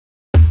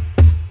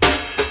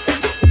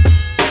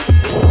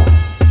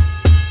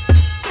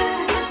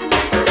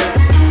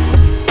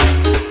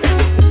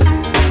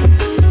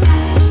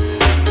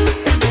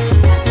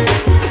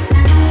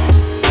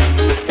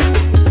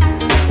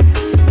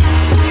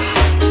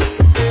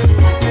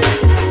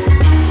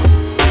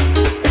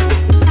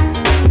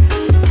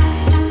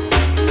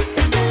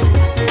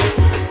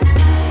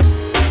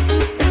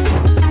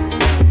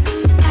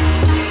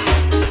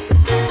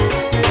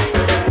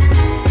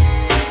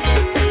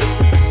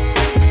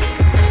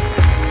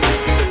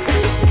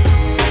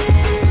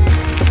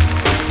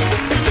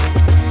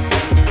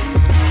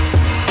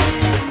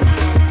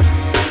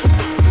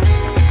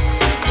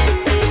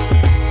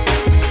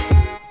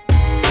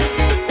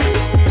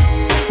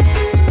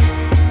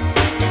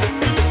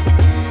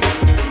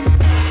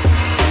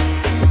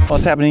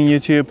What's happening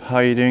YouTube? How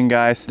are you doing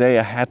guys? Today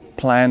I had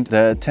planned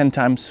the 10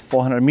 times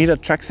 400 meter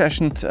track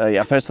session.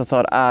 First I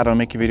thought, I don't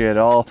make a video at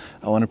all.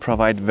 I want to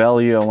provide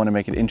value, I want to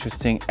make it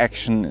interesting,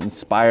 action,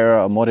 inspire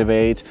or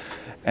motivate.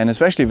 And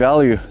especially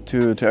value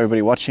to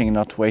everybody watching and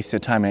not waste your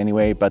time in any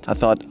way. But I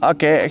thought,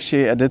 okay,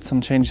 actually I did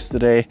some changes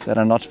today that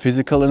are not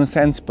physical in a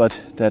sense, but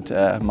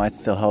that might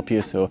still help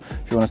you. So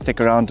if you want to stick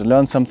around to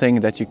learn something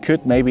that you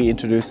could maybe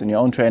introduce in your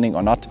own training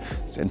or not,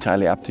 it's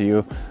entirely up to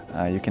you.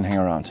 You can hang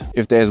around.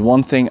 If there's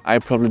one thing I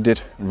probably did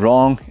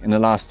wrong in the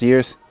last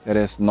years, that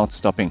is not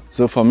stopping.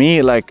 So for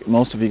me, like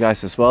most of you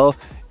guys as well,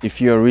 if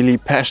you're really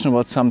passionate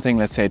about something,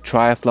 let's say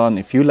triathlon,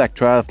 if you like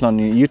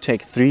triathlon, you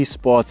take 3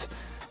 sports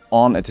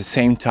on at the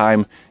same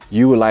time,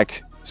 you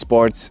like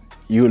sports,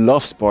 you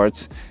love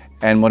sports,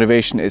 and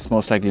motivation is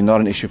most likely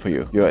not an issue for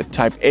you. You're a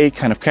type A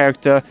kind of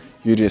character,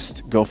 you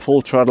just go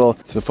full throttle.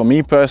 So for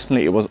me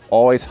personally, it was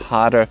always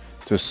harder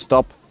to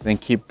stop than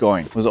keep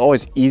going. It was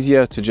always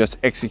easier to just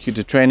execute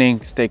the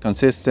training, stay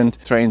consistent,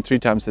 train 3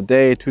 times a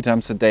day, 2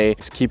 times a day,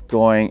 just keep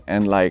going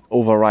and like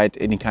override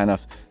any kind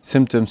of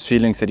symptoms,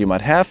 feelings that you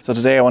might have. So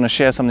today I want to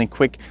share something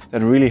quick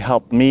that really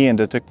helped me and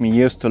that took me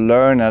years to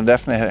learn. I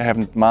definitely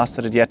haven't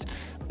mastered it yet,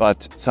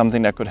 but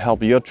something that could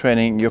help your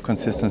training, your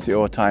consistency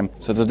over time.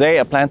 So today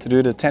I plan to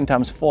do the 10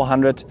 times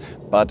 400,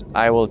 but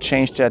I will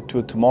change that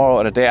to tomorrow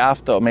or the day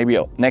after, or maybe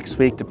next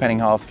week, depending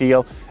how I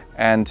feel.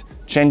 And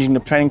changing the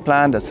training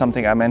plan, that's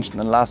something I mentioned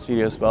in the last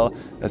video as well.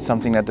 That's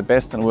something that the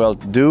best in the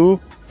world do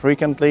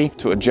frequently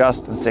to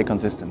adjust and stay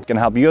consistent. It can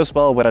help you as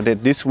well, what I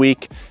did this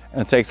week.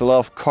 And it takes a lot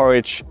of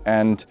courage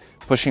and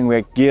pushing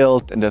away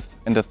guilt and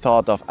the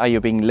thought of, are you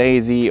being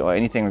lazy or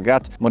anything like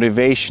that.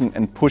 Motivation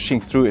and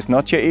pushing through is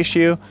not your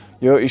issue.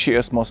 Your issue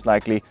is most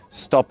likely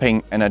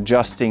stopping and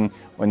adjusting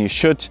when you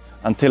should,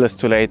 until it's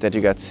too late that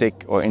you get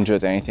sick or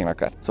injured or anything like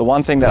that. So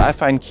one thing that I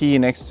find key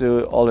next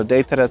to all the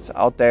data that's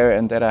out there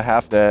and that I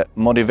have, the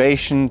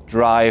motivation,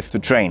 drive to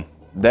train.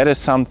 That is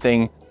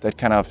something that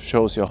kind of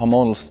shows your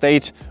hormonal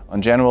state,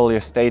 in general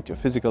your state, your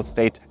physical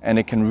state, and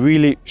it can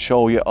really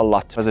show you a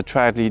lot. As a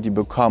triathlete, you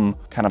become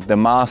kind of the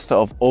master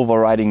of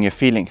overriding your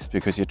feelings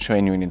because you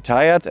train when you're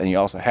tired, and you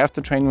also have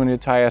to train when you're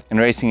tired. In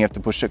racing, you have to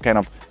push kind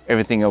of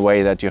everything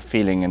away that you're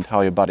feeling and how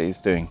your body is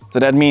doing. So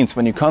that means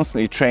when you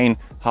constantly train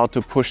how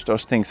to push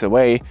those things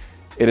away,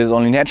 it is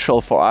only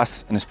natural for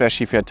us, and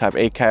especially if you're a type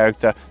A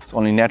character, it's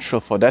only natural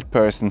for that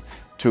person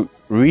to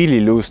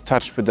really lose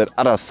touch with that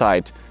other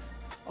side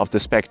of the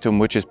spectrum,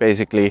 which is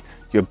basically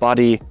your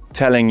body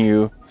telling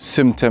you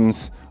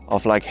symptoms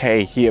of like,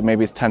 hey, here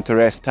maybe it's time to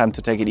rest, time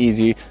to take it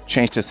easy,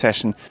 change the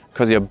session.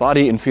 Because your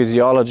body and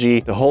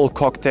physiology, the whole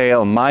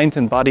cocktail, mind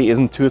and body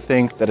isn't 2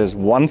 things, that is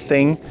one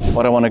thing.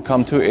 What I want to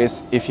come to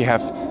is if you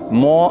have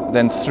more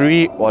than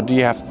 3 or do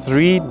you have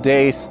 3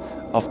 days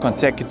of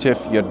consecutive,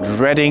 you're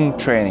dreading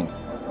training.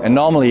 And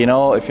normally, you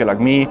know, if you're like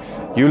me,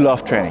 you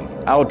love training.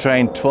 I would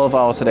train 12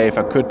 hours a day if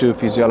I could do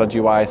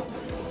physiology-wise.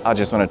 I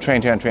just want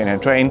to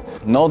train.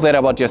 Know that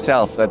about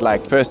yourself, that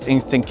like first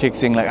instinct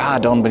kicks in,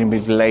 like, don't be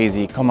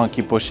lazy, come on,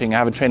 keep pushing. I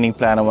have a training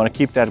plan, I want to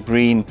keep that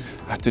green.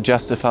 I have to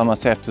justify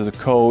myself to the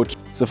coach.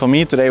 So for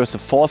me, today was the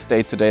 4th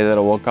day today that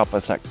I woke up. I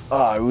was like,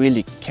 I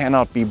really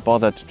cannot be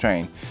bothered to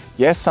train.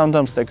 Yes,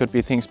 sometimes there could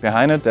be things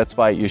behind it. That's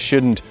why you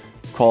shouldn't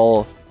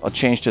call or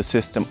change the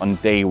system on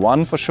day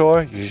 1 for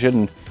sure. You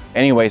shouldn't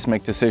anyways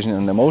make decision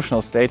in an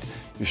emotional state.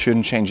 You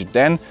shouldn't change it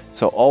then.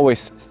 So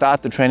always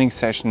start the training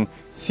session,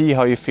 see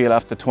how you feel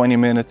after 20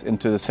 minutes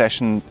into the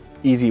session,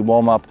 easy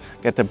warm up,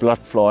 get the blood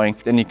flowing.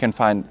 Then you can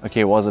find,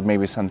 okay, was it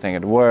maybe something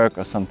at work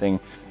or something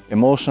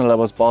emotional that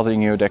was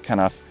bothering you that kind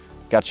of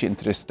got you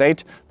into this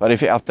state. But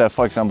if you after,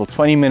 for example,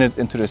 20 minutes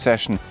into the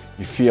session,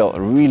 you feel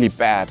really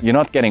bad, you're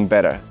not getting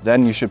better,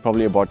 then you should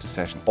probably abort the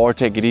session or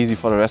take it easy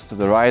for the rest of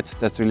the ride.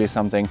 That's really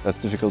something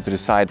that's difficult to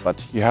decide,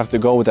 but you have to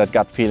go with that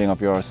gut feeling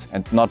of yours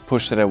and not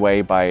push it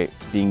away by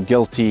being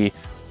guilty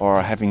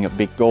or having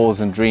big goals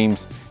and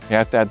dreams. You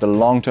have to have the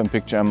long-term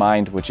picture in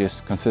mind, which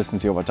is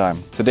consistency over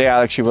time. Today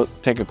I actually will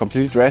take a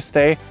complete rest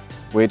day,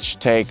 which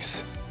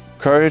takes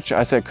courage.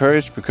 I say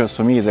courage because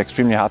for me it's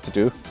extremely hard to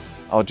do.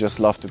 I would just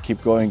love to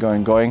keep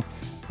going.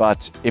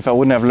 But if I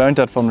wouldn't have learned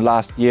that from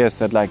last years,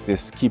 that like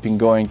this keeping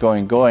going,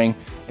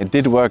 it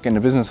did work in the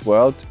business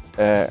world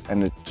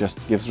and it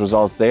just gives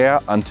results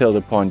there until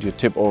the point you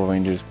tip over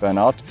and you just burn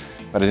out.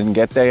 But I didn't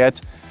get there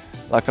yet,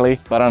 luckily.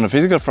 But on the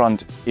physical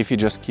front, if you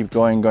just keep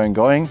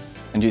going,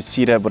 and you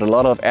see that with a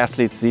lot of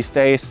athletes these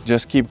days,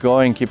 just keep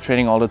going, keep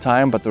training all the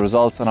time, but the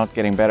results are not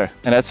getting better.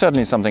 And that's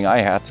certainly something I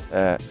had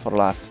for the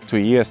last 2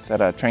 years,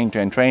 that I trained.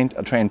 I trained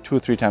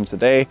 2-3 times a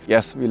day.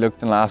 Yes, we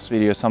looked in the last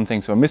video, some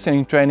things were missing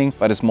in training,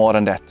 but it's more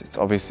than that. It's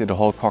obviously the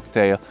whole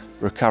cocktail,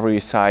 recovery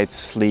side,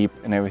 sleep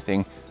and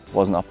everything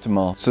wasn't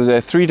optimal. So the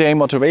 3-day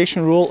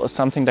motivation rule is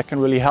something that can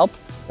really help.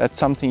 That's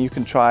something you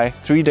can try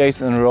 3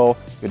 days in a row.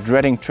 You're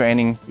dreading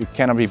training, you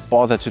cannot be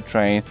bothered to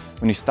train.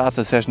 When you start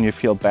the session, you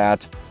feel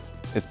bad.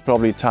 It's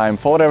probably time,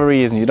 for whatever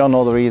reason, you don't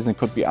know the reason. It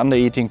could be under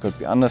eating, could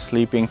be under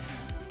sleeping.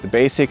 The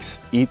basics,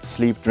 eat,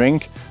 sleep,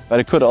 drink, but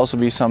it could also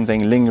be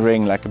something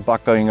lingering, like a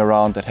bug going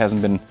around that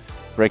hasn't been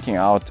breaking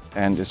out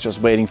and it's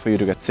just waiting for you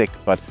to get sick.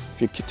 But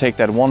if you take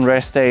that one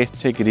rest day,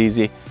 take it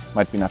easy,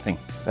 might be nothing.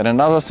 Then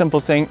another simple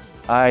thing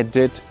I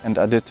did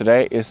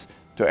today is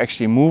to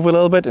actually move a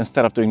little bit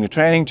instead of doing the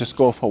training. Just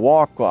go for a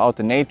walk, go out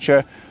in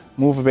nature,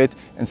 move a bit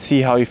and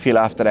see how you feel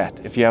after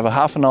that. If you have a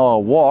half an hour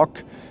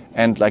walk,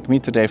 and like me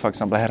today, for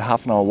example, I had a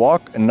half an hour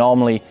walk, and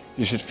normally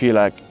you should feel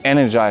like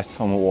energized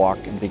from a walk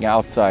and being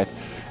outside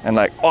and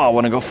like, oh, I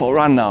want to go for a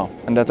run now.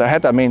 And that I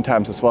had that many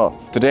times as well.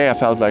 Today I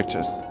felt like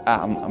just,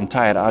 I'm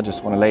tired, I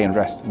just want to lay and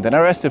rest. And then I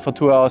rested for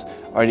 2 hours,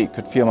 already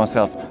could feel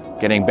myself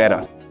getting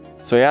better.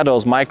 So yeah,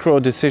 those micro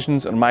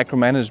decisions and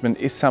micromanagement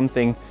is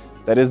something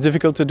that is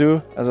difficult to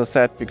do, as I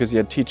said, because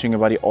you're teaching your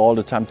body all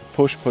the time to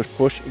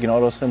push, ignore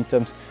those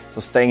symptoms.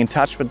 So staying in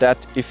touch with that,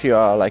 if you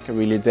are like a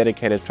really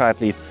dedicated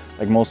triathlete,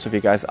 like most of you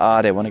guys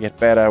are, they want to get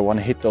better, want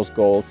to hit those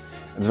goals.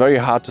 It's very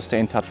hard to stay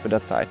in touch with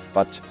that side.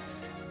 But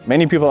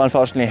many people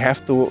unfortunately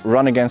have to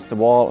run against the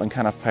wall and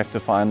kind of have to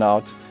find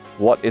out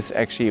what does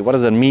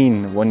it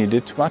mean when you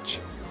did too much.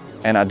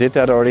 And I did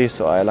that already,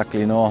 so I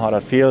luckily know how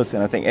that feels.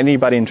 And I think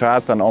anybody in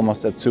triathlon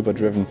almost that's super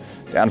driven,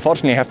 they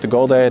unfortunately have to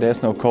go there.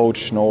 There's no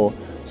coach, no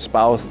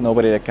spouse,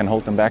 nobody that can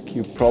hold them back.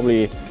 You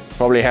probably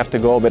have to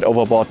go a bit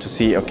overboard to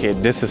see, okay,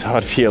 this is how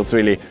it feels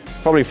really.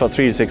 Probably for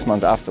 3 to 6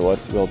 months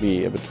afterwards, you'll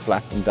be a bit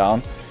flattened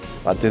down.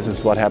 But this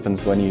is what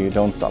happens when you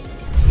don't stop.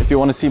 If you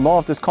want to see more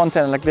of this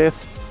content like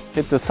this,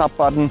 hit the sub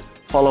button,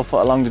 follow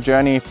along the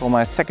journey for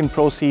my second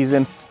pro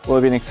season. Will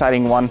be an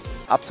exciting one.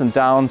 Ups and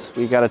downs,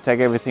 we gotta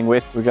take everything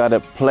with. We gotta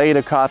play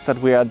the cards that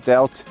we are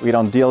dealt. We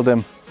don't deal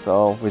them,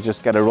 so we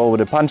just gotta roll with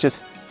the punches.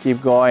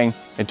 Keep going.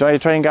 Enjoy the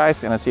training,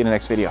 guys, and I'll see you in the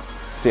next video.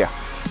 See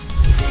ya.